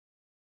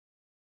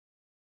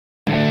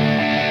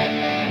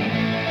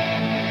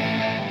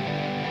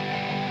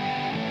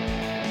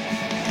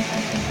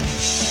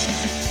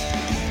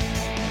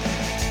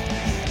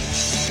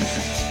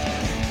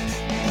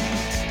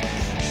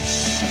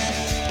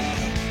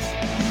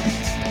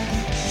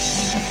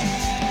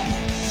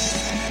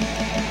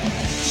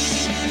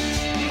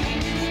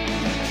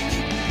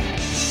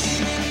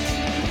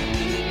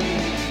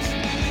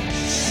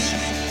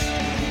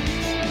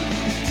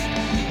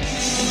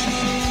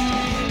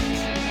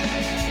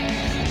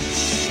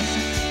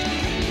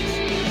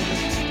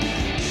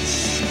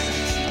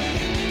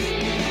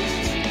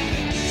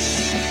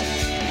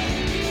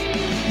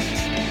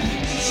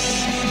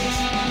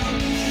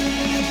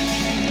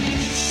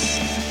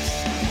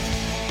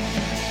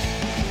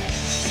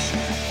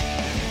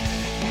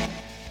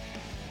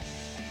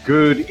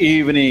Good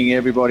evening,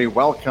 everybody.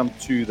 Welcome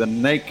to the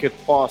Naked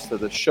Pastor,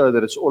 the show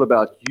that is all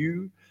about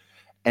you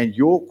and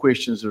your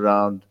questions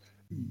around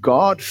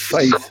God,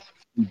 faith,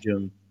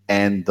 religion,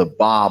 and the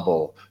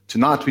Bible.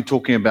 Tonight, we're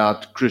talking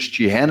about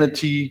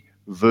Christianity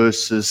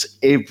versus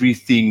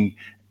everything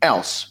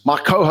else. My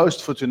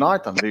co-host for tonight,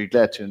 I'm very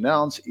glad to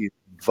announce, is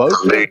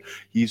Voter.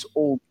 He's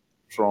all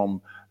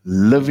from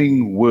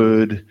Living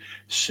Word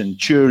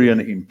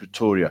Centurion in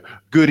Pretoria.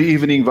 Good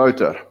evening,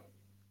 Voter.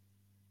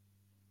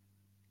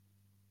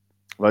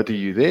 Voter, are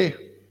you there?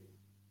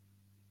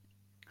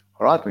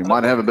 All right, we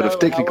might have a bit of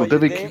technical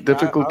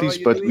difficulties,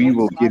 but we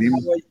will get him.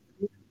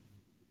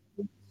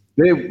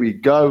 There we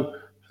go.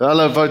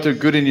 Hello, Voter.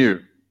 Good in you.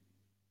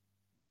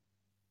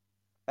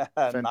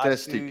 Fantastic.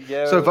 Nice to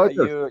hear So,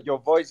 Voter, your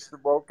voice,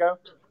 Walker.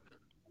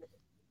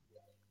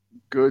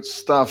 good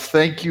stuff.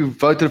 Thank you,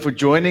 Voter, for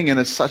joining, and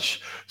it's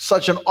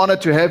such an honor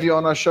to have you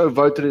on our show.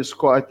 Voter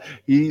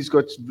he's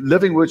got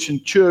Living Word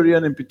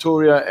Centurion in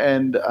Pretoria,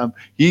 and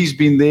he's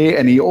been there,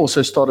 and he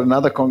also started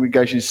another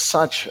congregation. He's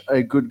such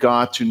a good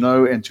guy to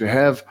know and to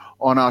have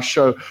on our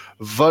show.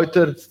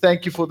 Voter,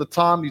 thank you for the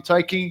time you're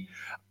taking.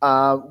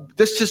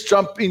 Let's just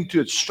jump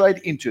straight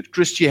into it.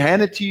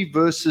 Christianity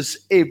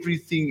versus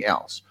everything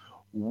else.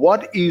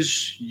 What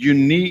is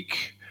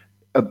unique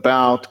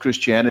about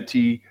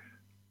Christianity?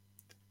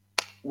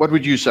 What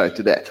would you say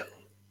to that?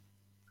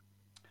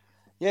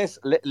 Yes,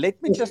 let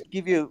me just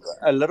give you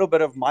a little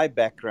bit of my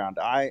background.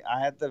 I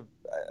had a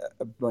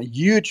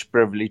huge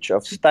privilege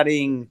of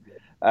studying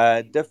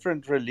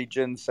different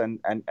religions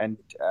and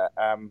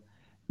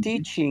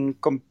teaching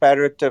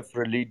comparative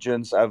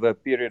religions over a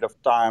period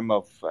of time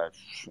of,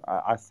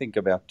 I think,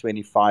 about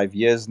 25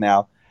 years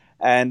now.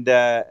 And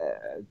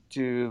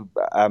to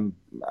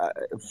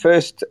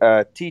first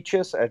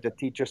teachers at the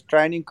Teachers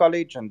Training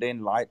College, and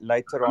then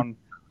later on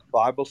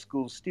Bible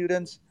school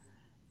students,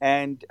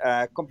 and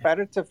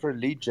comparative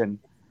religion,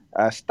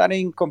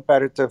 studying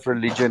comparative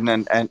religion,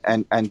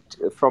 and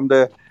from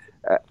the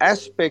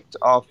aspect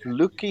of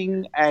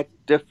looking at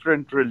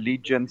different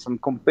religions and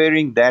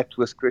comparing that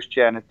with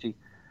Christianity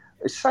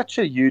is such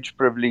a huge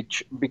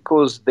privilege,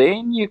 because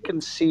then you can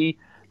see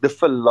the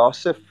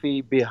philosophy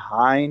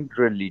behind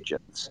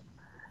religions.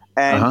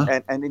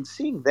 And in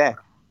seeing that,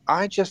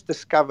 I just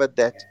discovered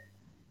that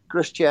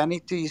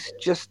Christianity is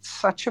just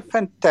such a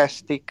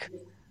fantastic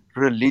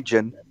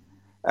religion,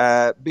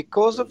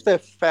 because of the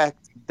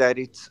fact that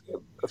it's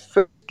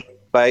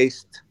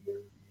based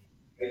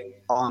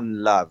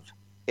on love.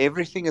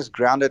 Everything is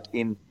grounded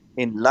in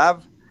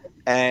love,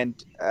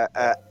 and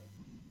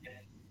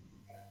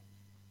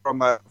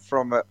from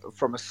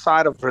a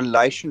side of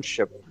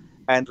relationship,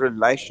 and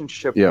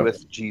relationship Yeah.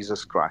 with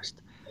Jesus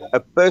Christ, a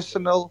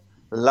personal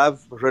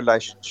love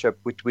relationship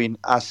between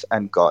us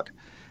and God.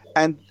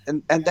 And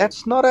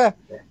that's not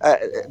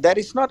that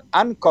is not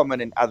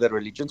uncommon in other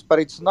religions, but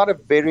it's not a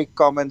very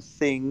common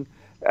thing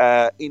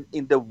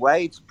in the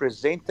way it's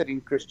presented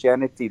in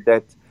Christianity,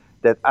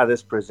 that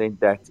others present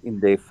that in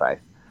their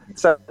faith.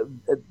 So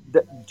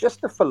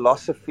just the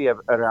philosophy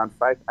around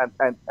faith,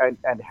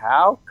 and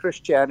how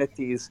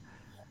Christianity is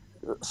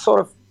sort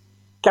of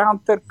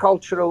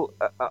countercultural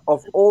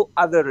of all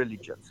other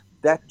religions,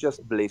 that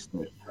just blessed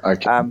me.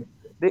 Okay.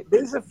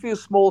 There's a few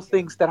small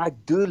things that I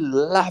do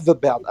love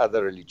about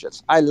other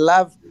religions. I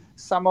love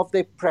some of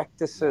their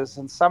practices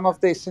and some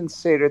of their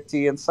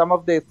sincerity and some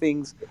of their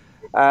things.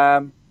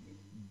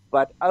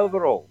 But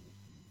overall,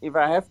 if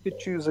I have to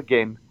choose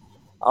again,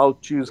 I'll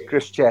choose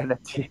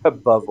Christianity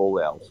above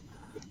all else.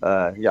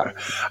 Yeah.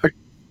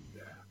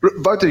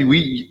 Voter,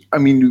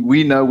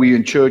 we know we're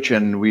in church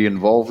and we're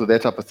involved with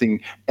that type of thing,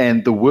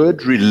 and the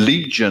word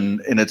religion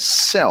in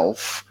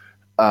itself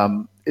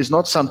is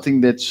not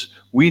something that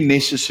we're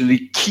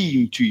necessarily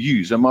keen to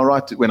use. Am I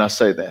right when I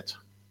say that?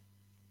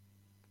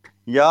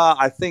 Yeah,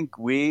 I think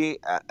we,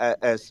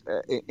 as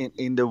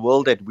in the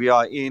world that we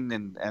are in,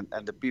 and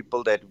the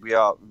people that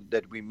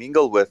we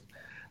mingle with,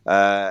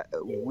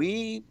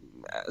 we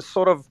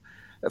sort of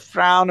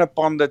frown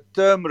upon the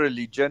term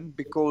religion,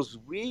 because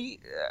we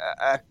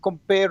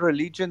compare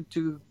religion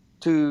to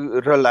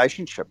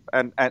relationship,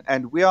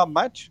 and we are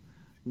much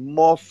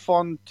more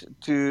fond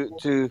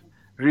to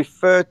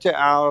refer to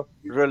our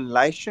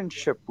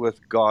relationship with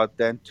God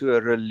than to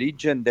a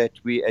religion that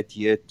we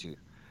adhere to.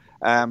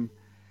 Um,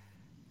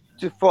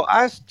 for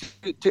us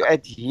to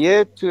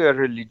adhere to a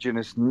religion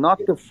is not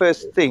the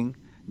first thing.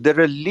 The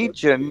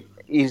religion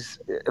is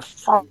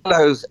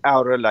follows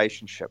our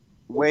relationship,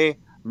 where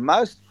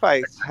most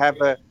faiths have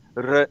a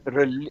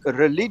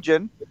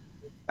religion,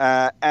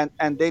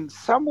 and then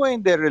somewhere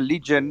in their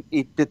religion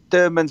it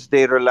determines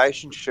their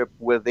relationship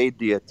with their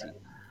deity.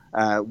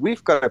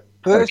 We've got a Okay.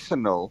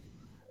 personal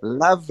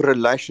love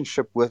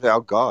relationship with our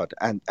God,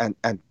 and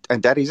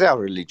that is our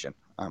religion.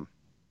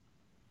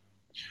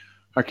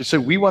 Okay, so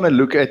we want to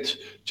look at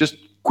just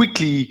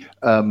quickly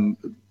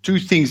two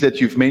things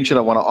that you've mentioned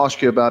I want to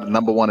ask you about.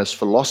 Number one is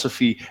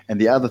philosophy, and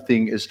the other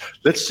thing is,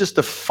 let's just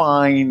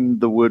define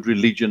the word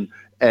religion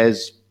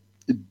as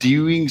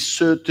doing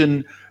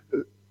certain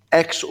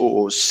acts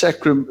or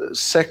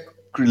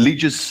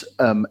religious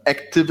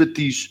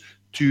activities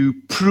to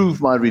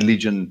prove my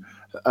religion.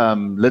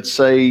 Let's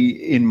say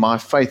in my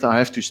faith, I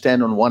have to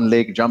stand on one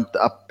leg, jump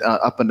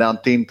up and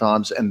down 10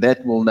 times, and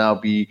that will now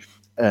be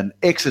an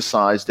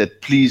exercise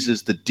that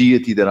pleases the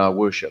deity that I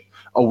worship.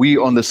 Are we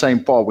on the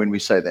same par when we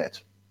say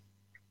that?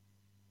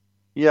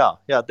 Yeah.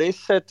 There's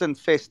certain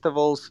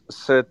festivals,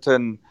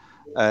 certain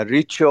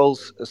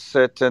rituals,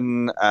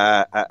 certain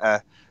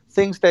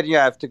things that you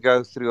have to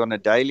go through on a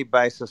daily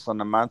basis, on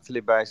a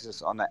monthly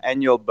basis, on an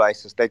annual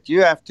basis that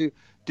you have to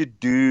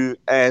do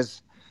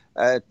as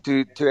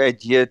to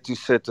adhere to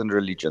certain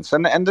religions,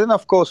 and then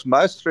of course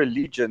most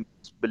religions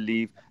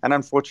believe, and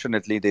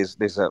unfortunately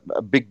there's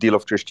a big deal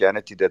of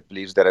Christianity that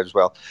believes that as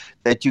well,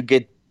 that you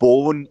get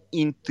born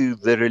into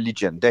the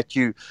religion, that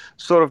you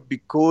sort of,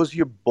 because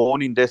you're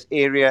born in this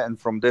area and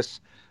from this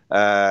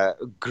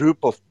group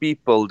of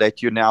people,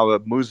 that you're now a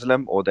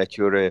Muslim, or that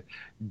you're a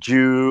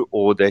Jew,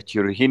 or that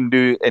you're a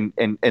Hindu, and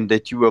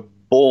that you were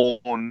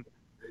born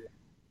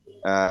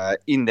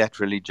in that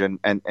religion,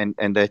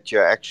 and that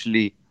you're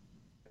actually in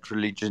that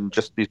religion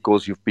just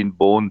because you've been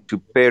born to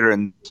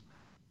parents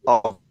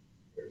of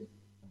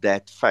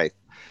that faith.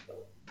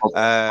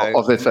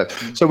 Of that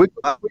faith. So we've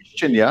got a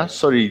question, yeah?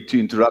 Sorry to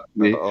interrupt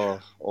you.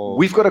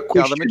 We've got a Yeah, the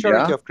question,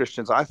 majority yeah? of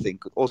Christians, I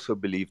think, also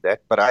believe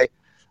that, but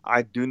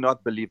I do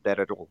not believe that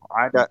at all.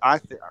 I don't- I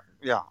th-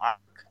 yeah I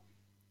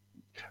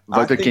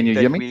Wouter, can think you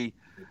hear that me?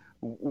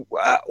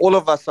 all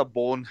of us are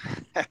born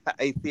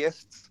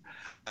atheists.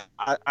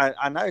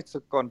 I know it's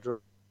a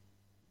controversial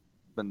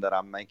that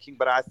I'm making,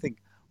 but I think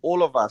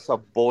all of us are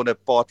born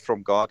apart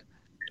from God.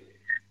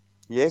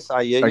 Yes,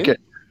 I hear you. Okay.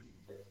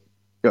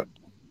 Yeah.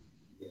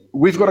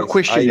 We've got a Yes, I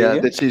question hear here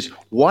you. that says,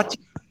 what?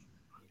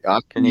 I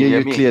Can can you hear hear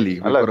you me? clearly.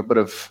 We've got Hello. a bit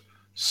of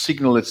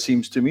signal, it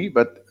seems to me,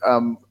 but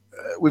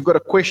we've got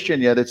a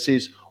question here that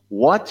says,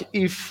 what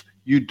if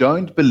you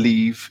don't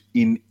believe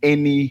in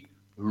any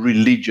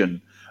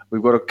religion?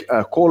 We've got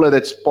a caller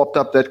that's popped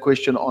up that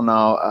question on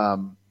our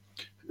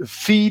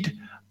feed.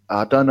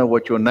 I don't know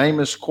what your name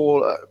is,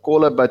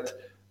 caller, but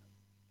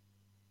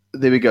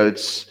there we go.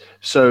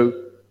 So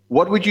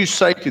what would you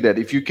say to that?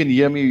 If you can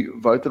hear me,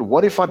 Wouter,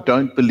 what if I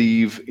don't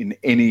believe in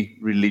any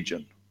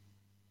religion?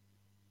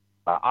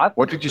 I What think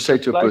would it's you a say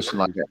good to a place. person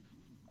like that?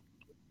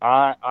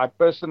 I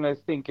personally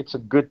think it's a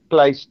good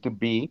place to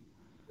be,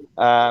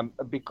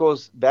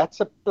 because that's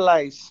a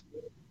place,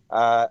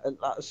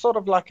 sort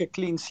of like a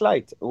clean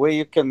slate, where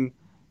you can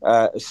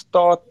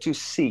start to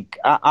seek.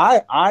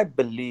 I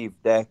believe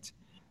that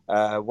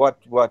what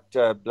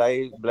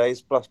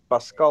Blaise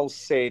Pascal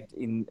said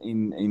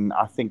in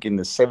I think in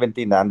the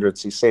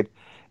 1700s. He said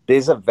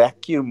there's a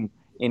vacuum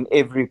in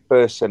every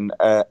person,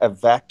 a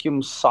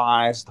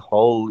vacuum-sized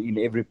hole in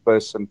every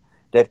person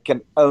that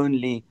can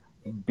only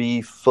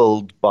be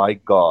filled by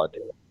God.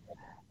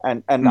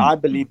 And Mm. I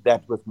believe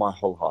that with my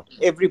whole heart.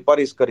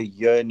 Everybody's got a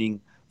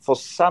yearning for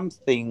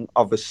something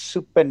of a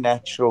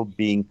supernatural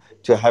being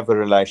to have a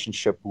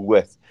relationship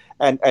with.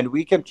 And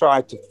we can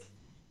try to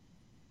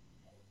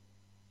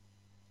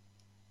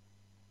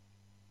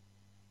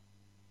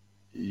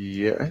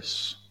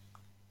Yes.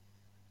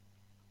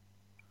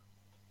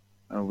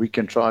 We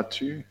can try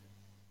to.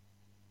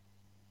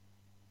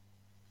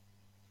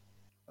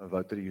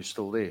 Wouter, you're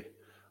still there.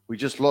 We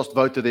just lost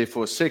Wouter there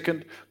for a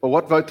second. But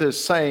what Wouter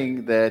is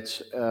saying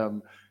that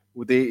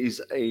there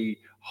is a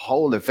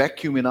hole, a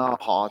vacuum in our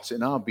hearts,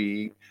 in our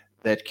being,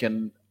 that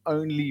can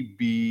only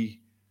be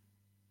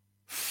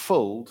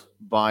filled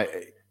by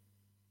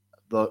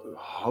the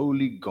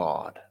holy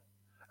God.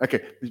 Okay,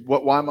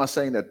 why am I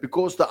saying that?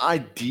 Because the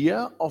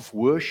idea of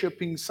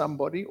worshiping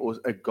somebody or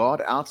a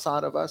God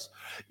outside of us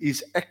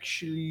is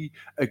actually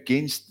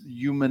against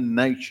human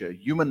nature.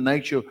 Human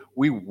nature,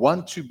 we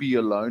want to be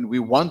alone, we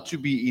want to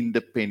be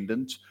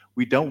independent,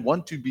 we don't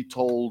want to be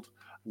told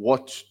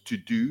what to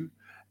do.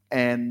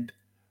 And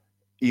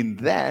in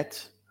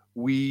that,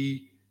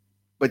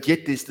 but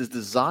yet there's this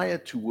desire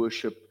to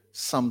worship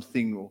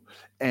something.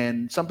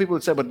 And some people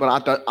would say, but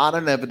I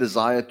don't have a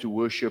desire to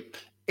worship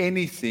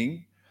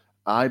anything.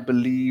 I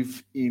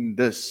believe in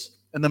this.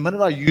 And the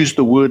minute I use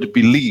the word said,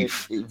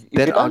 belief, if you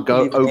that I don't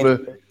go believe in over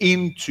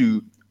anything,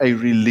 into a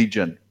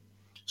religion.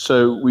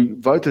 So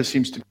Wouter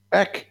seems to be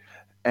back.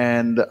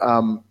 And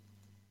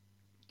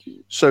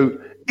so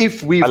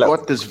if we've hello.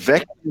 got this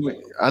vacuum,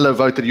 hello,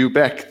 Wouter, you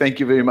back. Thank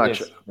you very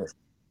much. Yes, yes.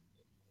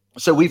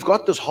 So we've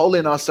got this hole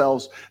in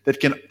ourselves that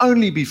can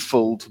only be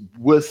filled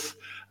with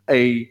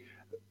a,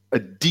 a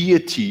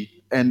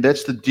deity, and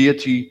that's the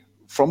deity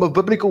from a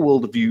biblical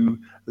worldview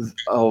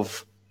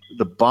of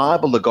the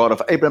Bible, the God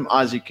of Abraham,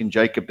 Isaac, and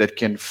Jacob, that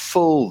can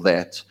fill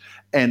that.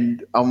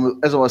 And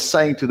as I was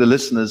saying to the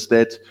listeners,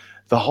 that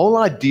the whole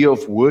idea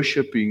of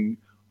worshiping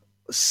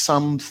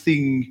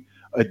something,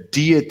 a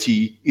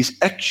deity, is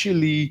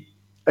actually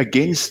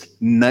against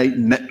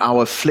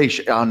our flesh,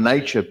 our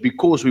nature,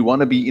 because we want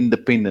to be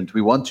independent.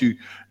 We want to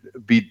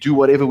do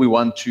whatever we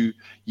want to,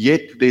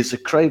 yet there's a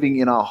craving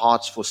in our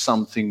hearts for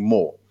something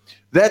more.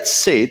 That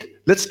said,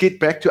 let's get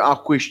back to our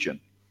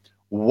question.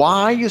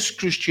 Why is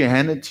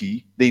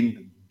Christianity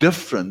then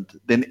different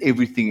than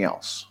everything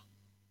else?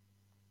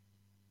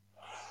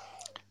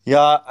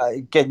 Yeah,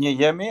 can you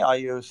hear me? Are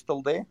you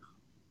still there?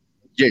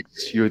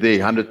 Yes, you're there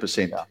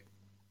 100%. Yeah.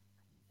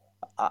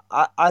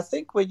 I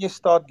think when you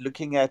start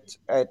looking at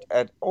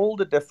all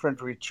the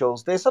different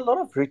rituals, there's a lot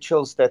of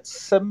rituals that's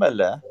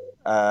similar.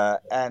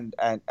 And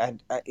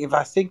if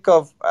I think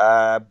of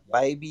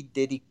baby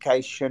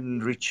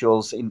dedication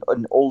rituals in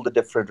all the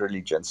different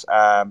religions,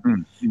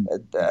 Mm, mm,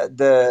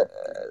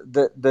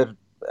 the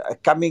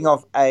coming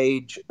of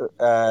age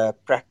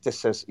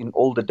practices in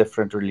all the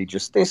different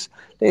religions,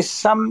 there's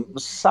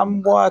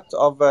somewhat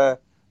of a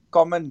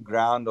common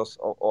ground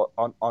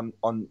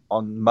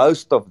on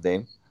most of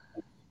them,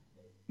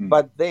 mm,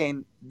 but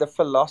then the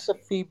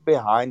philosophy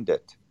behind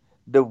it,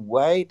 the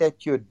way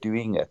that you're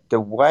doing it, the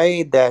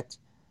way that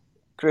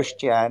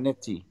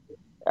Christianity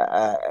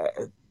uh,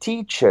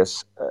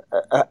 teaches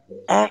mm.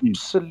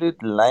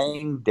 absolute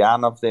laying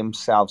down of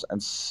themselves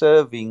and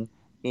serving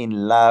in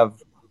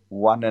love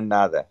one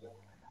another,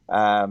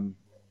 um,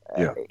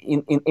 Yeah,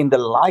 in the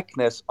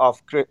likeness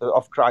of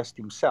Christ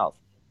Himself.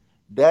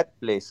 That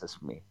blesses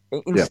me.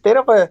 yeah, Instead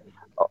of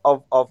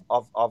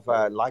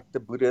like the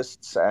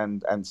Buddhists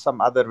and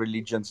some other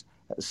religions,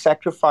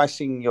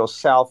 sacrificing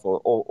yourself,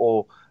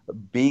 or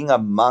being a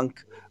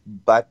monk,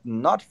 but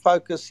not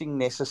focusing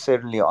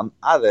necessarily on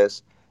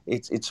others.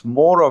 It's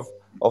more of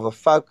a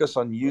focus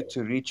on you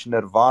to reach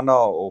nirvana,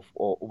 or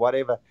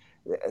whatever.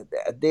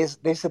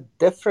 There's a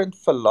different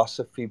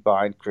philosophy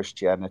behind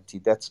Christianity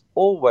that's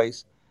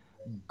always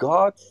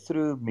God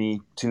through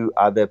me to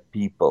other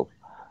people.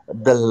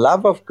 The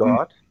love of mm,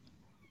 God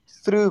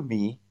through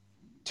me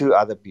to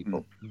other mm.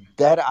 people.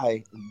 That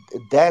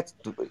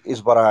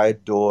is what I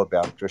adore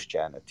about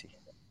Christianity.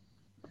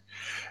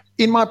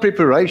 In my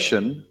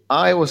preparation,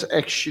 I was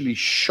actually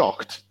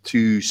shocked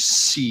to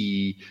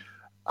see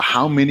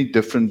how many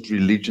different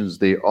religions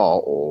there are,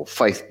 or Yeah,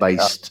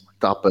 faith-based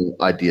type of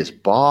ideas.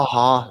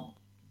 Baha,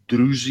 yeah,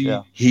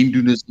 Druzi,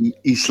 Hinduism,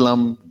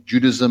 Islam,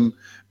 Judaism,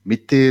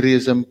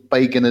 Materialism,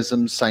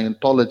 paganism,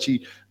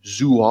 Scientology,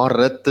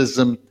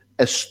 Zoroastrianism,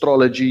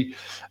 astrology.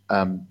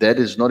 That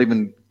is not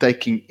even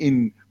taking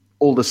in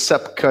all the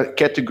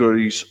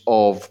subcategories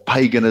of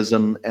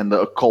paganism and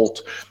the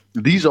occult.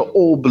 These are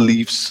all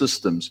belief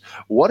systems.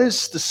 What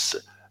is this?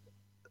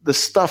 The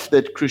stuff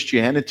that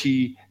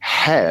Christianity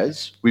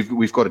has,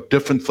 we've got a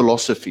different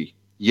philosophy.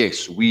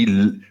 Yes,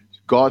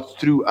 God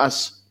through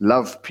us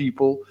love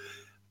people,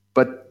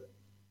 but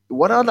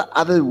what are the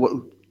other?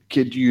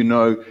 Kid, do you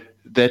know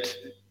that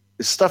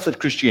stuff that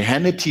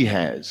Christianity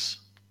has?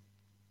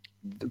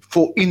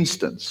 For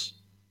instance,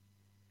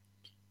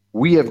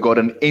 we have got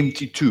an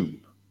empty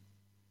tomb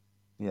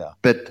yeah.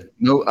 that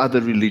no other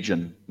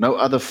religion, no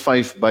other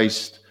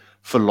faith-based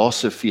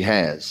philosophy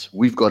has.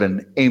 We've got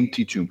an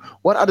empty tomb.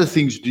 What other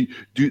things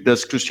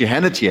does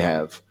Christianity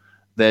have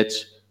that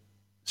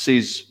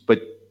says,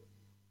 but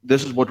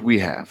this is what we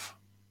have?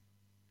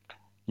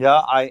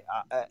 Yeah,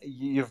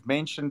 you've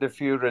mentioned a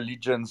few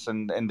religions,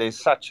 and there's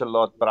such a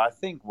lot. But I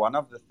think one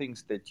of the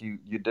things that you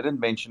didn't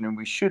mention, and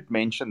we should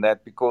mention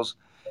that, because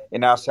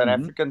in our South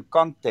Hmm. African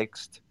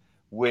context,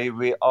 where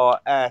we are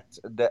at,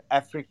 the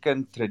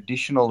African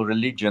traditional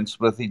religions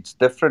with its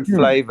different Hmm.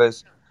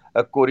 flavors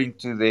according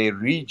to their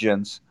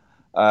regions,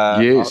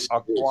 Yes.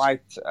 are Yes.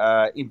 quite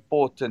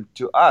important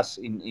to us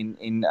and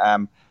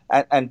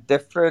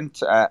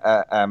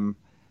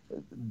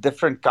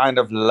different kind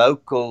of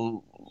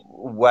local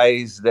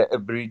ways the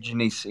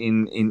Aborigines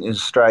in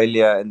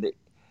Australia and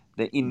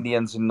the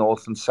Indians in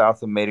North and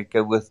South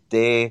America, with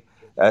their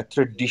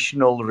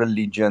traditional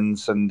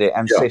religions and their Yeah.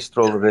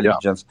 ancestral Yeah.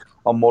 religions,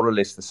 are more or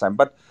less the same.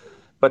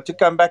 But to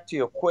come back to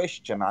your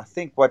question, I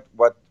think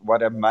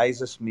what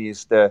amazes me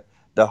is the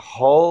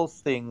whole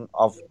thing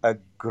of a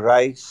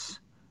grace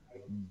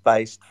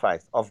based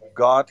faith, of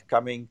God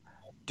coming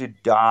to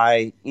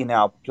die in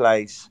our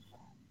place,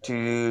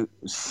 to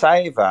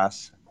save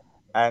us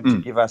and to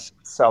Mm. give us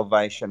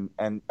salvation,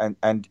 and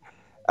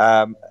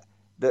um,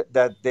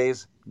 that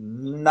there's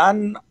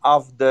none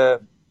of the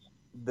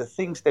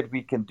things that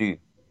we can do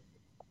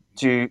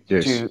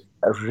Yes. to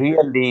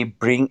really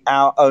bring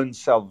our own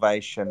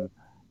salvation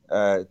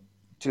uh,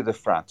 to the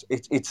front.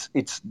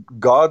 It's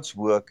God's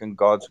work and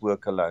God's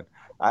work alone.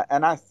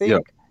 And I Yeah.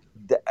 think,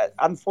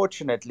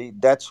 unfortunately,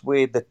 that's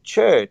where the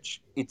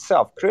church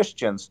itself,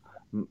 Christians,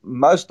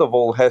 most of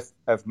all,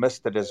 have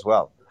missed it as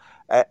well.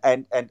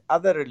 And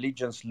other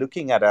religions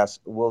looking at us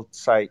will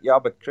say, yeah,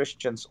 but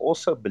Christians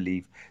also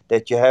believe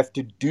that you have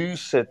to do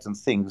certain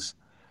things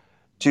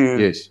to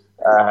Yes.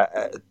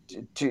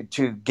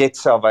 to get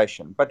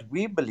salvation. But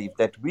we believe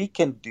that we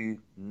can do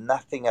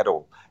nothing at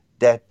all.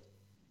 That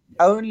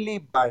only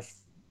by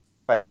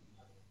faith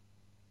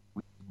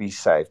we be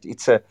saved.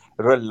 It's a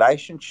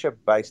relationship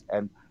based,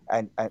 and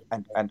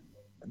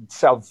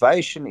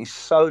salvation is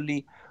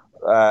solely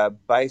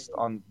based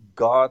on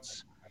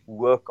God's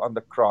work on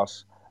the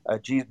cross,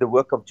 the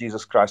work of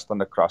Jesus Christ on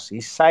the cross.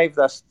 He saved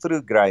us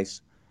through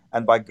grace,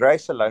 and by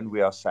grace alone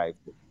we are saved.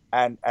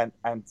 And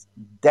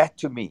that,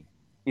 to me,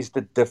 is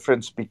the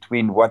difference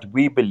between what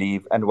we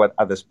believe and what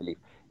others believe.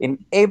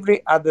 In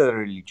every other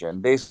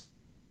religion, there's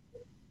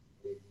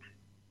always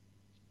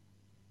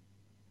a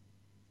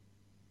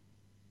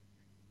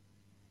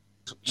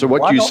So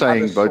what one you're or other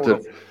saying, sort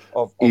Wouter,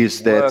 of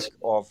is that, work,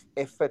 of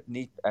effort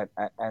need, and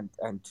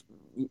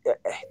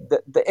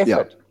the yeah.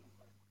 effort.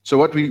 So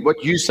what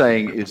you're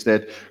saying is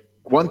that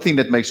one thing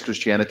that makes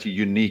Christianity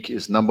unique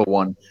is, number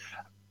one,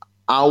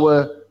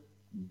 our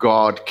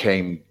God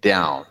came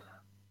down,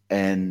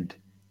 and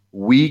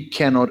we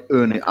cannot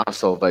earn our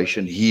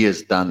salvation. He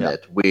has done Yeah,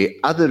 that. Where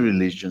other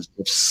religions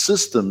have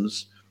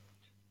systems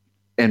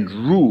and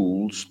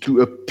rules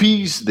to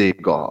appease their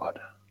God.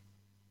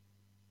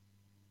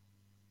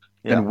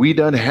 yeah. And we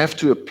don't have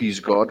to appease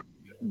God.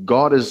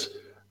 God has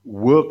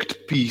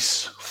worked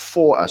peace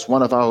for us.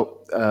 One of our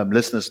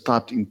listeners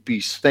typed in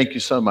peace. Thank you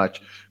so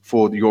much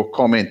for your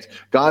comment.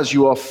 Guys,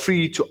 you are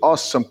free to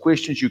ask some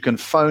questions. You can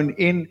phone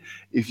in.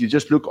 If you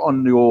just look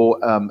on your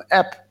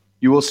app,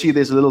 you will see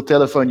there's a little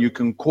telephone. You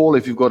can call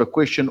if you've got a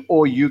question,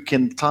 or you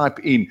can type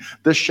in.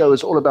 This show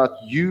is all about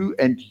you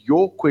and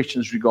your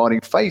questions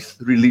regarding faith,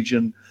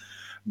 religion,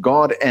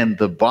 God, and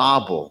the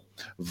Bible.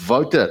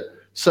 Voter.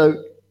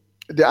 So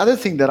the other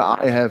thing that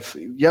I have,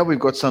 yeah, we've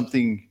got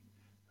something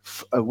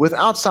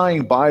without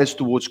sounding biased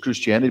towards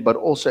Christianity, but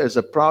also as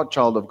a proud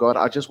child of God.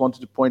 I just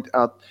wanted to point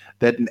out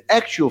that in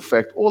actual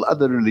fact, all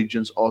other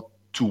religions are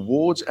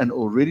towards an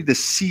already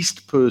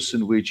deceased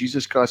person, where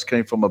Jesus Christ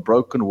came from a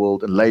broken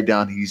world and laid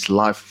down his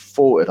life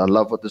for it. I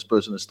love what this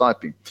person is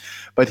typing.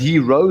 But he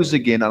rose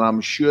again, and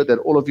I'm sure that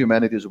all of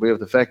humanity is aware of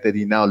the fact that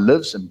he now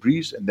lives and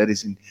breathes, and that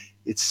is in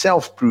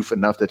itself proof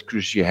enough that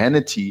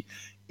Christianity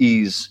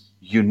is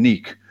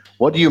unique.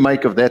 What do you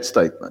make of that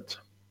statement?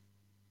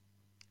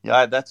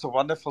 Yeah, that's a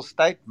wonderful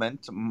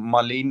statement,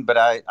 Marlene. But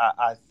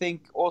I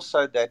think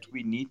also that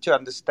we need to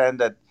understand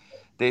that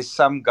there's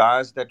some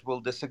guys that will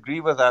disagree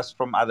with us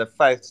from other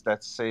faiths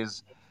that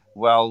says,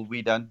 well,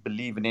 we don't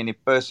believe in any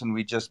person,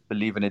 we just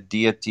believe in a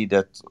deity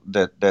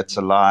that's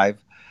alive.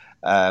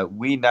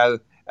 We know,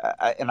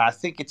 and I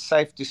think it's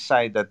safe to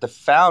say that the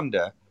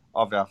founder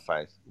of our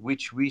faith,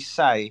 which we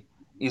say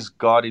is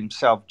God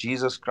Himself,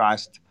 Jesus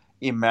Christ,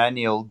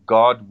 Emmanuel,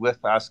 God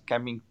with us,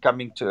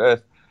 coming to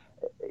earth,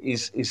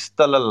 is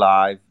still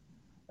alive,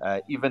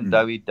 even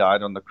though he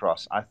died on the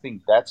cross. I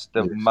think that's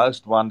the Yes.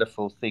 most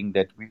wonderful thing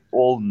that we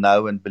all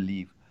know and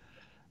believe.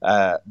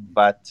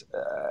 But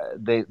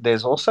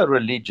there's also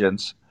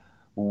religions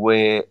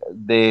where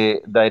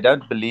they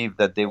don't believe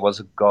that there was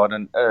a God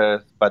on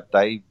earth, but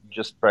they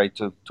just pray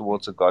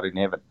towards a God in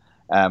heaven.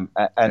 Yeah.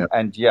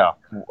 And yeah,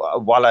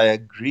 while I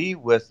agree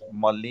with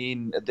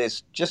Marlene,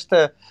 there's just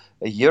a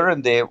here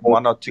and there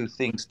one or two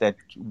things that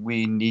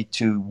we need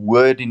to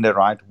word in the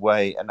right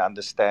way and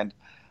understand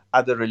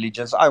other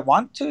religions. I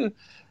want to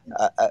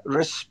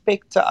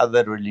respect the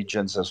other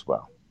religions as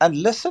well, and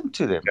listen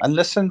to them and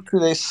listen to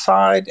their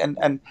side,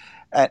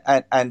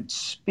 and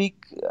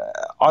speak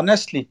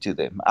honestly to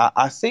them.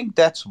 I think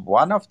that's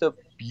one of the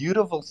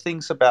beautiful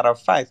things about our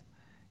faith,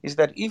 is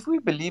that if we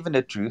believe in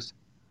the truth,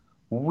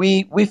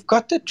 we've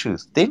got the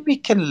truth. Then we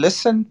can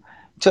listen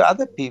to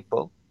other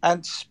people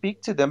and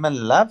speak to them and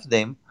love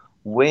them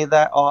where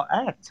they are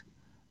at.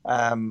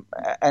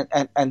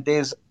 And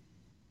there's,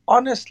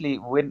 honestly,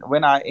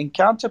 when I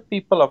encounter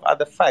people of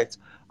other faiths,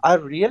 I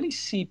really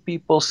see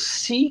people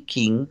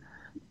seeking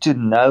to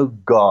know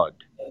God,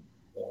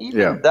 Yeah.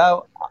 even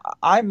though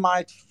I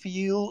might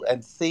feel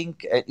and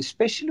think,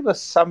 especially with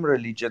some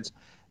religions,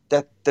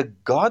 that the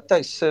God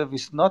they serve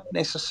is not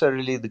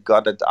necessarily the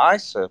God that I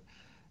serve.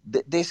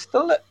 There's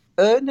still an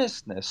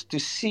earnestness to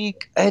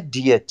seek a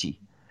deity.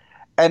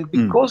 And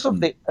because of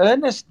the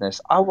earnestness,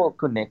 I will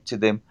connect to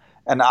them,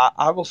 and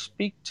I will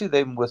speak to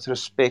them with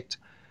respect,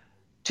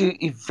 to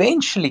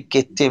eventually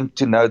get them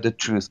to know the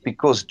truth,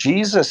 because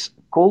Jesus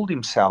called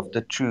himself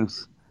the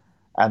truth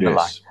and the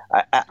light.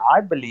 Yes.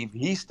 I believe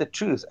he's the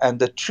truth, and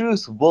the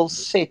truth will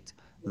set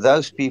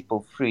those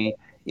people free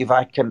if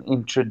I can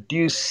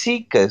introduce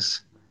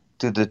seekers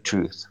to the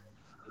truth.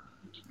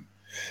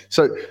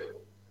 So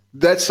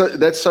that's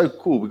so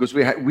cool, because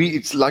we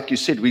it's like you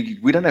said,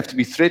 we don't have to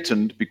be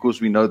threatened because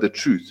we know the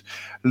truth.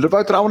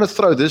 Levouter, I want to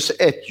throw this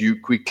at you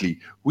quickly.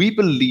 We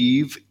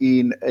believe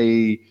in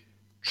a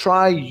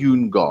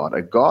triune God,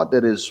 a God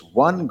that is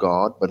one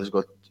God but has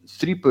got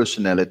three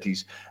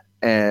personalities,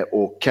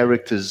 or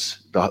characters: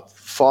 the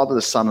Father,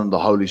 the Son, and the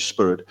Holy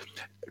Spirit.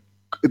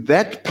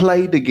 That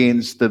played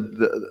against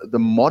the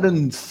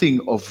modern thing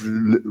of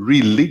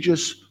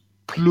religious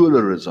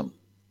pluralism.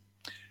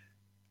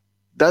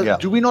 Yeah.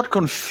 Do we not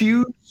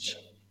confuse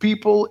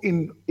people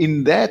in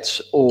that,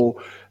 or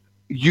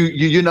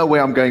you know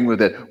where I'm going with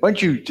that? Why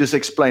don't you just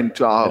explain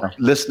to our Yeah.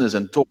 listeners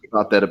and talk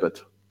about that a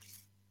bit?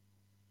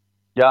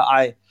 Yeah,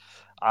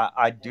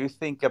 I do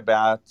think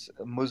about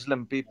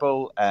Muslim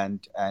people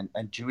and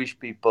Jewish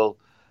people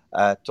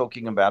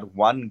talking about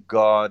one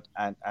God,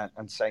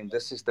 and saying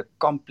this is the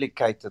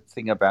complicated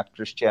thing about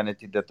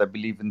Christianity, that they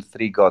believe in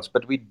three gods.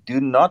 But we do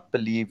not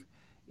believe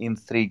in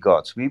three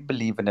gods. We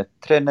believe in a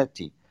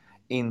trinity,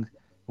 in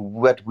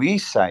what we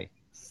say,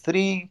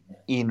 three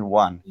in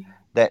one.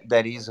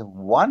 That is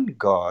one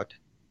God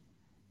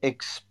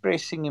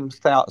expressing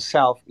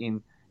himself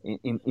in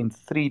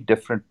three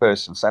different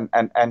persons.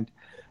 And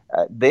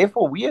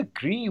Therefore, we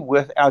agree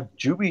with our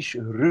Jewish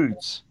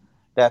roots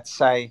that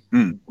say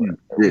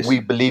Yes. we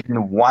believe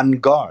in one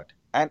God,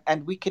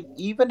 and we can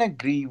even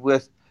agree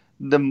with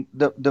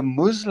the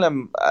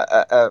Muslim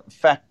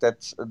fact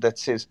that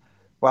says,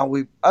 well,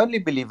 we only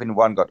believe in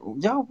one God.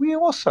 Yeah, we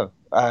also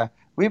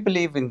we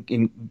believe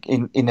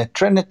in a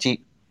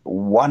Trinity,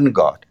 one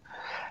God.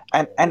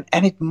 And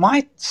it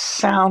might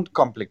sound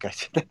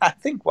complicated. I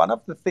think one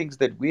of the things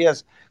that we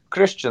as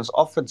Christians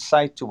often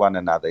say to one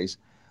another is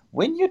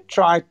when you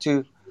try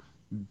to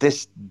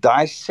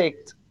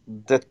dissect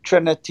the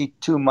Trinity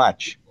too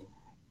much,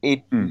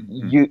 it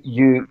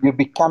you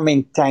become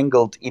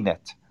entangled in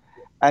it,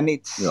 and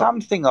it's Yeah.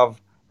 something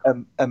of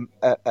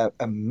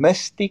a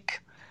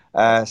mystic,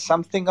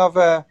 something of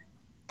an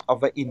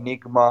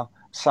enigma,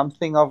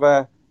 something of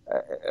a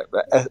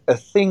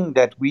thing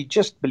that we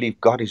just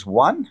believe God is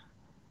one,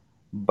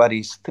 but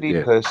He's three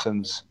Yeah.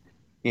 persons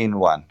in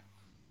one.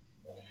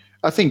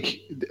 I think,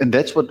 and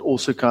that's what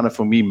also kind of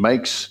for me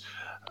makes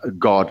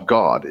God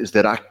God, is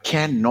that I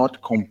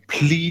cannot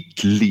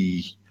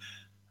completely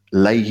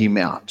lay him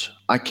out.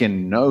 I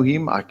can know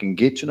him, I can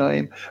get to know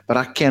him, but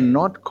I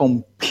cannot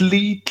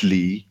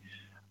completely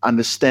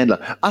understand.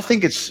 I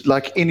think it's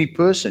like any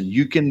person.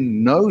 You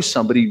can know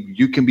somebody,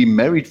 you can be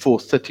married for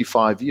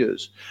 35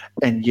 years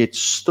and yet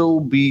still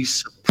be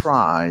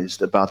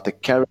surprised about the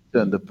character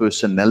and the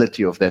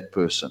personality of that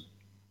person.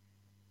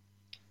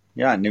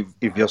 Yeah, and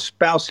if your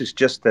spouse is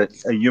just a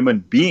human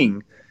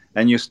being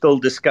and you still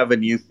discover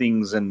new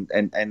things and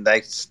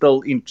they're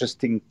still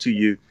interesting to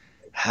you,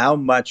 how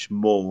much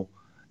more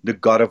the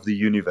God of the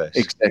universe?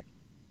 Exactly.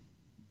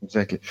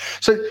 Exactly.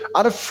 So I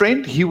had a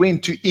friend, he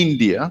went to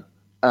India,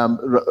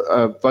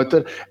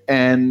 Wouter,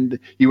 and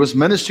he was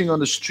ministering on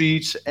the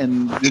streets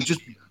and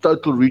just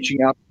total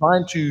reaching out,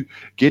 trying to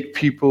get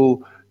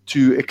people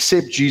to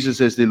accept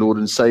Jesus as their Lord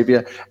and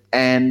Savior.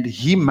 And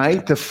he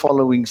made the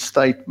following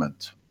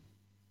statement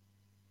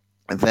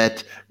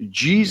that Yes.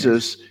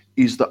 Jesus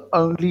is the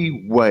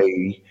only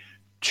way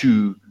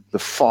to the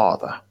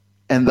Father.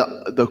 And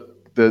the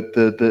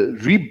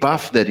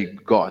rebuff that he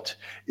got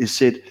is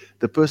said,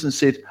 the person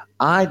said,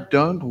 I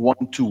don't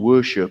want to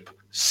worship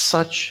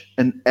such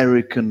an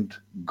arrogant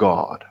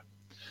God.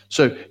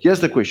 So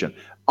here's the question.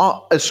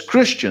 As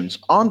Christians,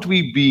 aren't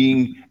we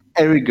being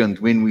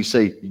arrogant when we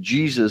say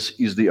Jesus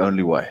is the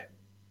only way?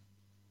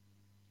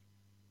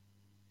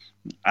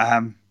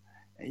 Um,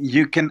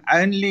 you can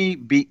only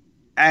be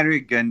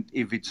arrogant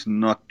if it's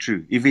not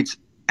true, if it's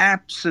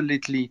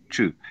absolutely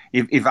true.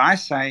 If I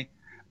say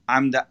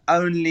I'm the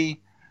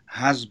only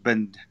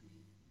husband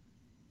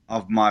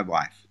of my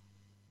wife,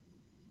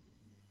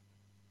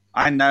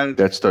 I know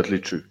That's totally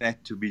true.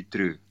 that to be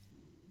true.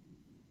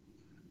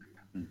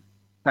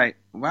 Say,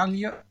 well,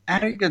 you're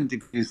arrogant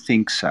if you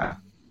think so.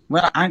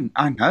 Well,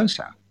 I know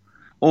so.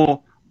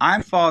 Or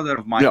I'm father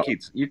of my Yeah.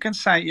 kids. You can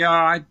say, yeah,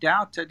 I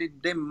doubt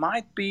it. There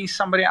might be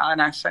somebody.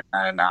 And I say,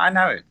 no, no, I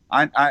know it.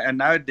 I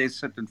know there's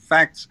certain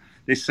facts,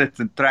 there's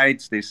certain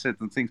traits, there's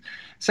certain things.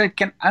 So it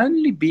can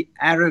only be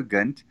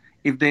arrogant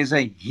if there's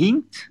a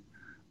hint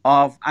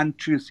of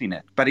untruth in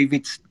it. But if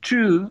it's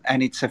true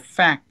and it's a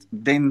fact,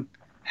 then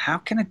how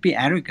can it be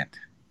arrogant?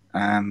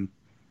 Um,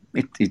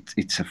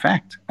 it's a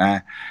fact,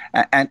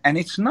 and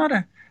it's not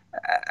a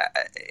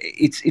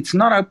it's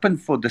not open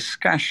for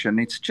discussion.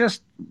 It's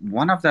just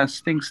one of those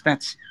things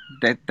that's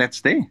there.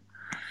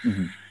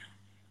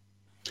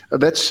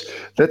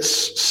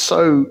 That's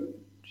so,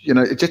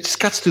 it just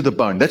cuts to the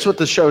bone. That's what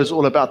the show is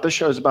all about. This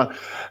show is about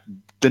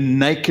the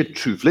naked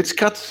truth. Let's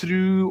cut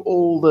through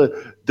all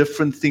the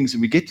different things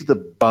and we get to the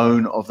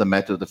bone of the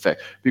matter of the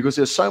fact. Because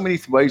there's so many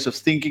ways of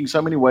thinking,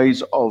 so many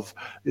ways of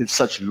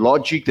such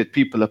logic that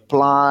people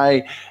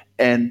apply.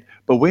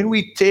 But when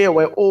we tear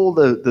away all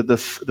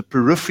the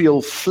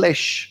peripheral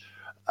flesh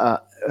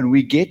and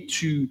we get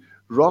to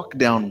rock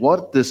down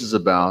what this is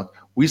about,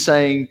 we're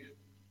saying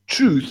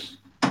truth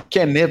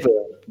can never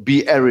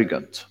be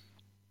arrogant.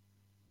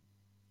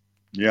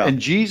 Yeah, And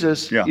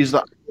Jesus yeah. is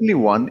the only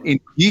one in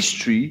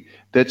history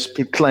that's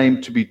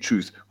proclaimed to be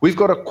truth. We've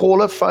got a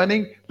caller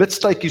phoning. Let's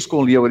take his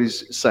call and hear what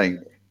he's saying.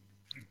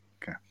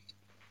 Okay.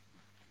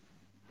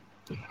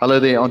 Hello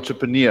there,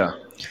 entrepreneur.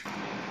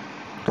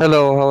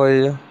 Hello, how are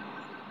you?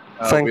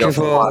 We Thank are you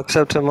for fine.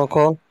 accepting my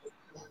call.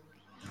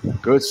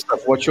 Good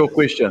stuff. What's your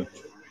question?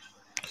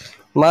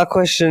 My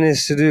question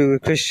is to do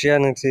with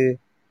Christianity.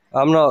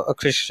 I'm not a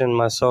Christian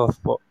myself,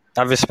 but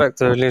I respect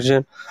the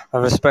religion. I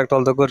respect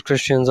all the good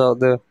Christians out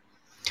there.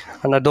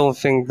 And I don't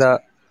think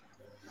that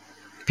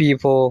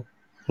people,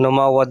 no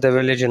matter what their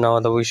religion are,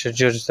 that we should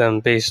judge them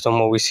based on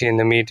what we see in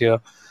the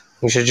media.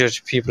 We should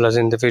judge people as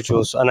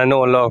individuals. And I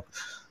know a lot of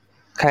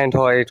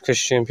kind-hearted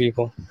Christian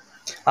people.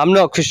 I'm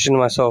not Christian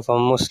myself.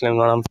 I'm Muslim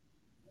and I'm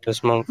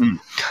this month.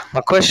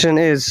 My question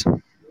is,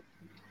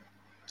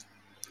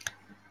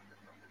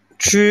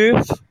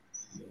 truth.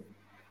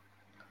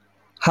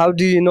 How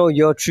do you know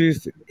your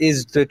truth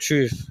is the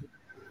truth?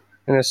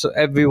 So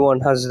everyone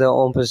has their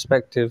own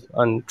perspective,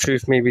 and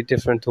truth may be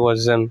different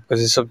towards them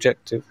because it's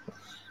subjective.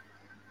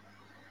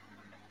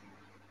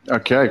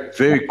 Okay,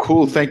 very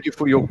cool. Thank you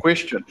for your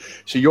question.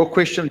 So your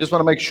question, just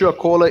want to make sure,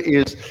 caller,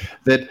 is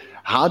that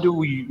how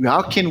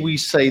can we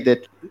say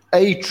that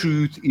a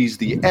truth is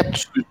the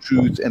absolute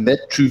truth and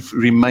that truth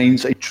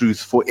remains a truth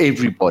for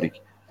everybody?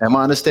 Am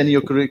I understanding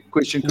your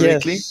question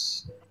correctly?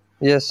 Yes.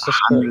 Yes, that's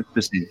correct.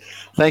 100%.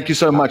 Thank you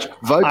so much.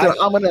 Voter, I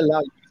I'm going to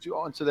allow you to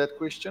answer that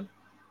question.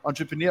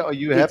 Entrepreneur, are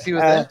you it's happy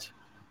with that?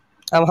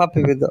 I'm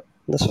happy with that.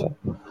 That's fine.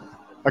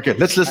 Okay,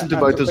 let's listen to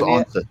Voter's entrepreneur.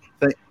 answer.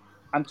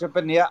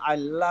 Entrepreneur, I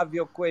love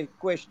your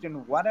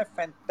question. What a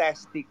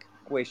fantastic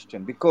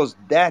question, because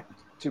that,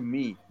 to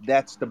me,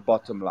 that's the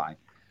bottom line.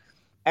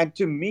 And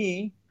to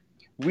me,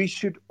 we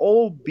should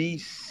all be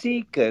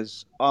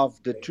seekers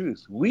of the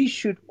truth. We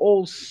should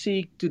all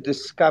seek to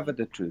discover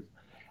the truth.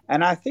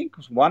 And I think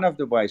one of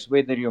the ways,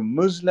 whether you're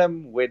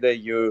Muslim, whether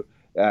you're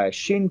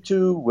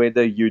Shinto,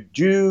 whether you're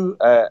Jew,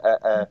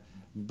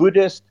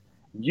 Buddhist,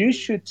 you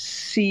should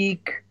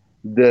seek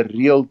the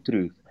real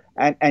truth.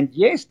 And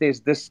yes,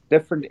 there's this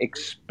different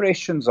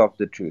expressions of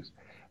the truth.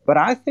 But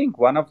I think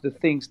one of the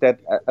things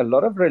that a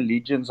lot of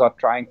religions are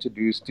trying to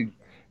do is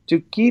to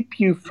keep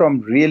you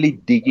from really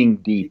digging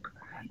deep.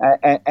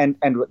 And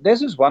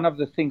this is one of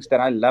the things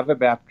that I love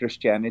about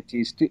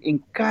Christianity, is to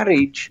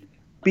encourage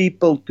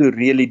people to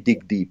really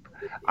dig deep.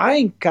 I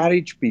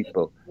encourage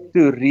people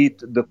to read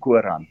the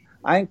Quran.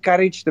 I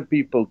encourage the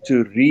people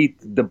to read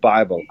the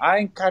Bible. I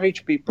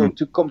encourage people Mm,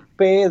 to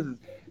compare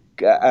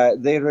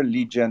their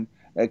religion,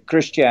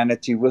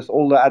 Christianity, with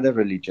all the other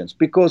religions.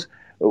 Because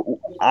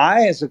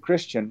I, as a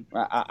Christian,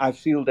 I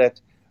feel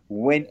that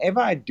whenever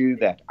I do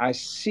that, I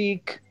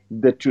seek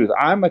the truth.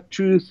 I'm a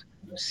truth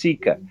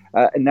seeker.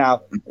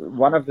 Now,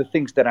 one of the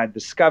things that I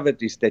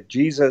discovered is that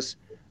Jesus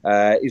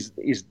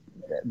is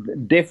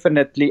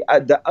definitely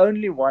the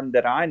only one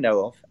that I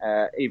know of.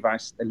 If I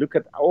look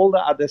at all the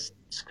other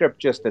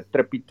scriptures, the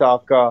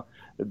Tripitaka,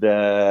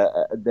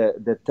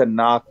 the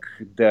Tanakh,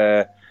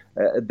 the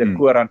mm,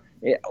 Quran,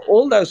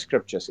 all those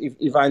scriptures.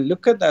 If I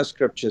look at those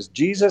scriptures,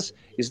 Jesus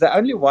is the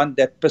only one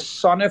that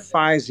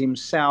personifies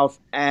himself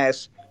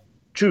as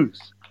truth.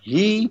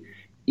 He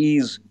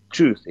is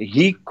truth.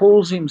 He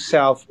calls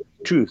himself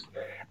truth.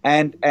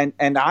 And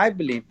I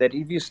believe that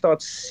if you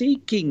start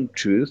seeking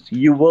truth,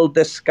 you will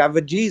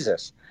discover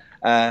Jesus.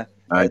 right.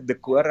 The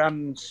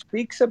Quran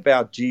speaks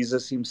about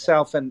Jesus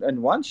himself,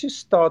 and once you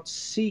start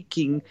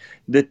seeking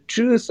the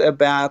truth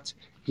about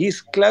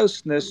his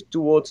closeness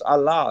towards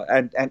Allah,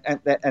 and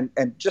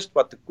just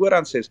what the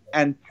Quran says,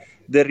 and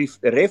the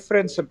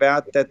reference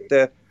about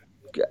uh,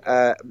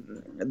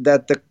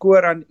 that the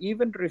Quran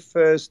even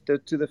refers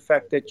to the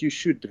fact that you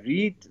should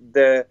read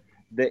the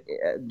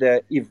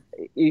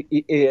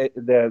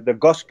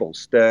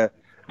Gospels, the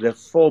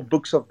four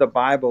books of the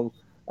Bible.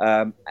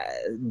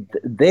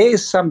 There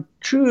is some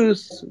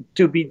truth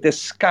to be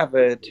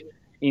discovered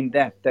in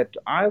that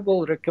I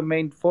will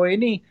recommend for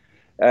any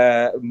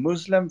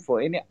Muslim,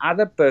 for any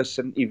other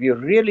person. If you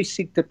really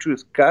seek the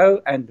truth,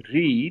 go and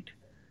read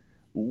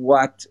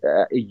what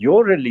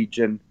your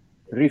religion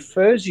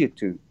refers you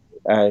to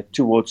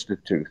towards the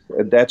truth.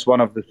 And that's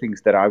one of the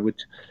things that I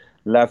would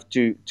love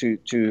to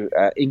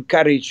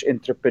encourage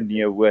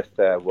entrepreneur with,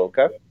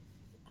 Wilco.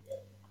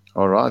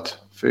 All right,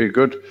 very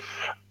good.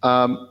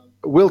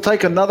 We'll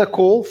take another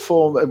call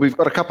we've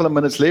got a couple of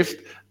minutes left.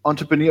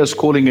 Entrepreneur's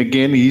calling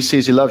again. He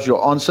says he loves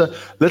your answer.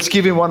 Let's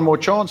give him one more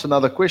chance,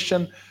 another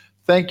question.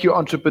 Thank you,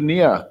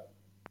 Entrepreneur.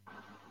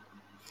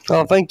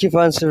 Oh, thank you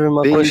for answering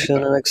my There you question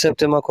go. and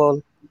accepting my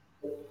call.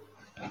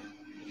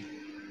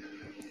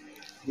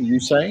 You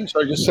saying?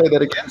 Sorry, just say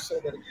that again.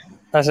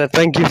 I said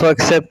thank you for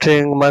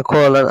accepting my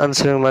call and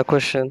answering my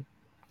question.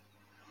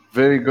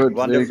 Very good, very good.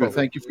 Wonderful.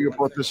 Thank you for your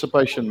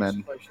participation,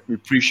 man. We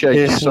appreciate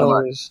you Yes, so no much.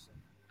 worries.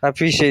 I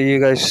appreciate you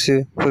guys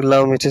too for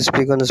allowing me to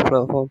speak on this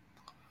platform.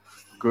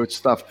 Good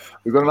stuff.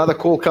 We've got another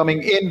call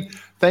coming in.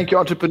 Thank you,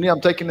 Entrepreneur.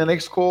 I'm taking the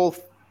next call.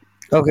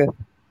 Okay.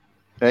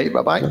 Hey,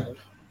 bye-bye.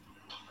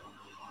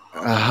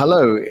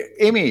 Hello,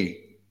 Emmy.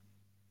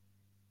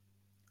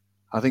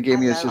 I think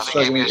Emmy is Hallo. just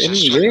struggling. Emmy,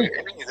 you there?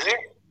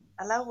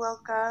 Hallo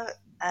Wilco.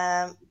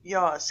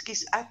 Ja,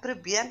 skus, ek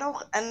probeer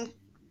nog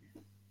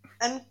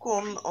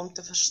inkom om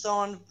te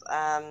verstaan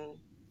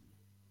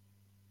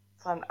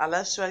van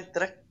alles, so ek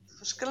druk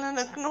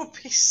verskillende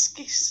knoppies,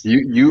 skus.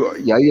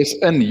 Yeah, yes,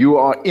 and you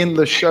are in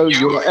the show.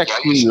 You are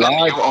actually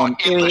live on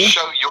air. If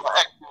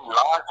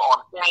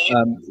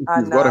I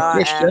you've got a know,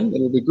 question,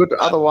 it'll be good.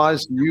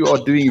 Otherwise, you are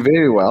doing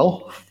very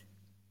well.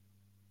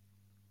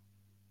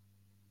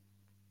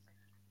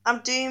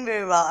 I'm doing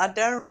very well.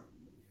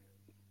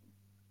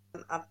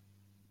 I'm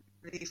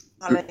really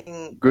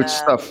following Good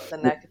stuff. the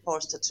native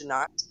pastor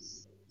tonight.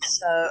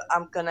 So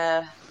I'm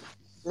gonna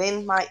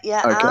lend my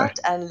ear Okay. out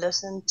and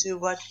listen to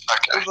what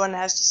everyone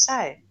has to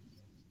say.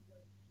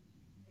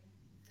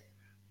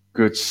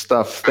 Good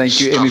stuff. Thank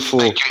you, Emmy,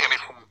 for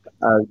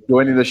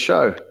joining the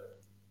show.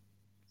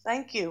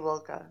 Thank you,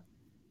 Wilco.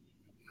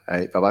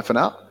 Hey, bye-bye for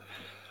now.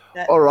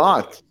 Yeah. All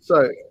right.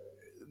 So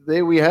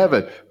there we have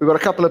it. We've got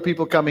a couple of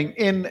people coming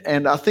in,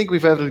 and I think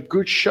we've had a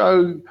good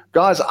show.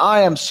 Guys,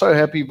 I am so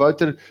happy,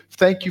 Voter.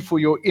 Thank you for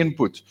your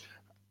input.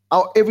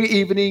 every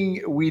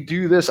evening we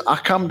do this. I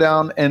come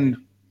down and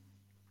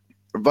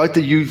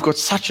Vota, you've got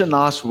such a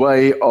nice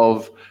way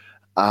of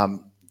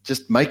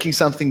just making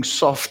something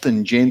soft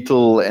and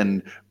gentle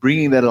and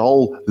bringing that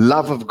whole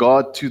love of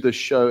God to the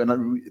show.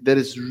 And that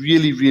is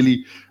really,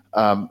 really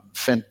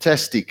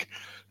fantastic.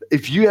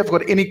 If you have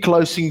got any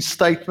closing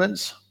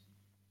statements,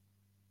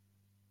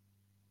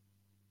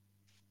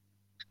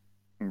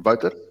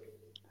 Vota?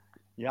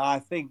 Yeah, I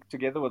think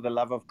together with the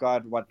love of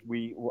God, what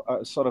we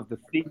sort of the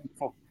theme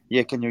for.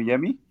 Yeah, can you hear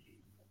me?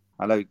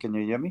 Hello, can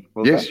you hear me?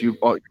 Wilco? Yes, you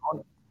are.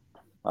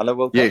 Hello,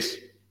 Wilco? Yes.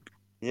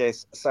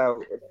 Yes.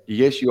 So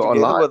Yes, you are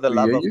together live. with the We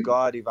hear love of you.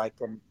 God, if I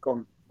can.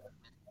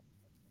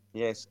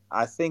 Yes,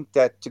 I think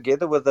that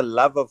together with the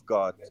love of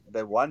God,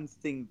 the one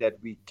thing that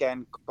we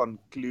can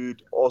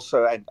conclude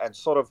also and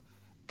sort of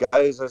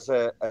goes as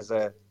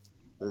a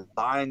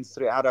line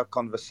throughout our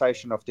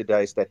conversation of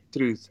today is that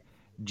truth.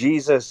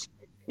 Jesus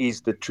is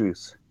the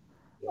truth.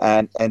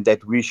 And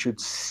that we should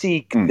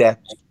seek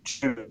that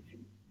truth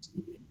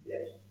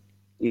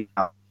in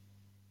our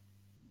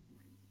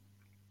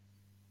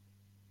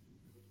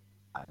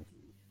life.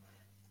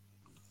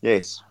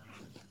 Yes.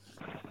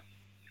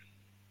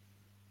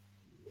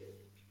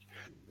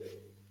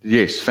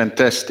 Yes,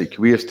 fantastic.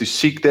 We have to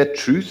seek that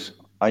truth.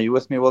 Are you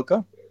with me,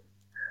 Wilco?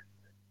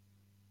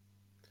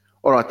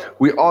 All right.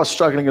 We are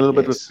struggling a little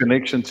bit with Yes.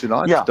 connection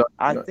tonight. Yeah,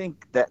 I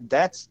think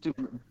that's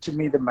to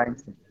me the main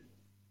thing.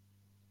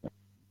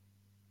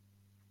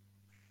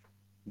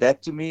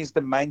 That to me is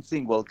the main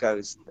thing, Wilco,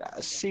 is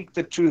seek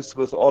the truth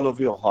with all of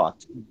your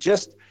heart.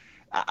 Just,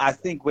 I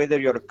think whether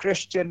you're a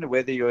Christian,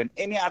 whether you're in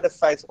any other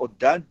faith or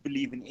don't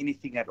believe in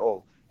anything at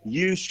all,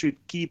 you should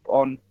keep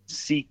on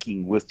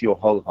seeking with your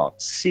whole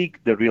heart.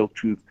 Seek the real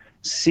truth.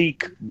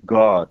 Seek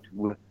God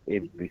with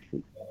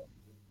everything.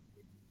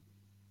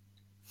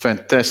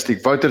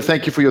 Fantastic. Wouter,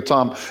 thank you for your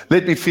time.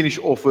 Let me finish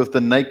off with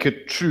the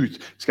naked truth.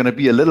 It's going to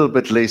be a little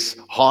bit less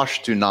harsh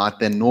tonight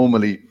than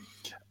normally.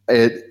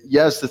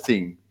 Here's the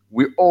thing.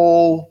 We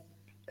all,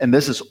 and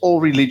this is all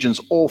religions,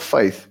 all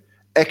faith,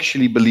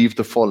 actually believe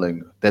the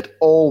following, that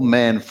all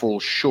man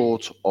falls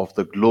short of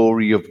the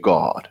glory of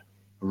God.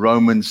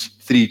 Romans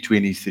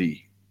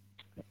 3:23.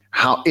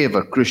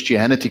 However,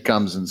 Christianity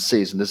comes and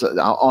says, and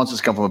our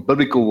answers come from a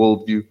biblical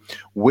worldview,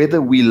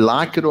 whether we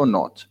like it or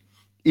not,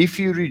 if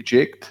you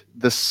reject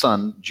the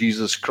Son,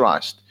 Jesus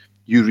Christ,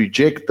 you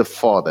reject the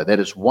Father. That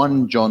is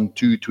 1 John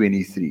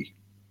 2:23.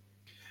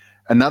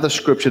 Another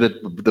scripture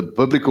that the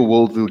biblical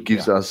worldview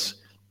gives us,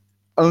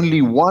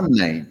 only one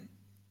name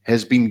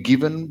has been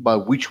given by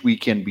which we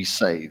can be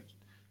saved.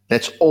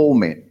 That's all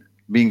men.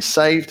 Being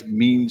saved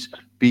means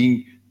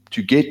being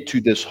to get to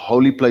this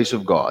holy place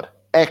of God.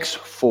 Acts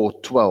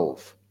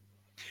 4:12.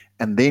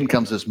 And then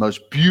comes this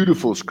most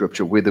beautiful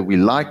scripture, whether we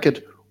like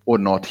it or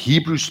not.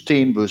 Hebrews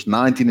 10, verse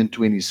 19 and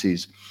 20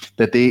 says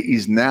that there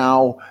is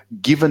now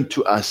given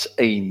to us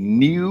a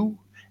new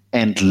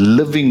and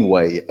living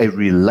way, a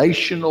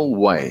relational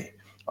way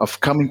of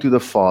coming to the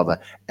Father,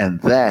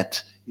 and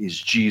that is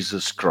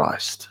Jesus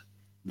Christ.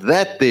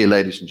 That there,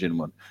 ladies and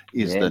gentlemen,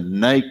 is the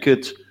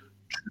naked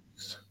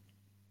truth.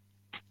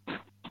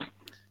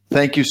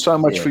 Thank you so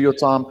much for your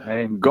time.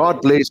 Amen.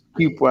 God bless.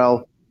 Keep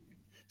well.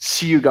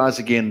 See you guys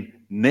again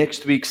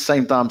next week,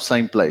 same time,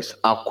 same place.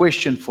 Our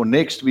question for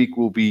next week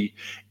will be,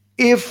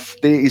 if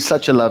there is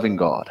such a loving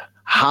God,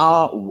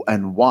 how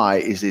and why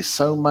is there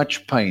so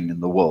much pain in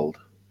the world?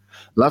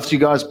 Love to you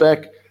guys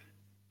back.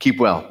 Keep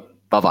well.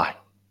 Bye-bye.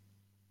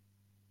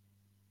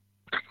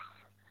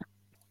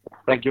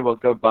 Thank you,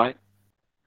 Wilco. Bye.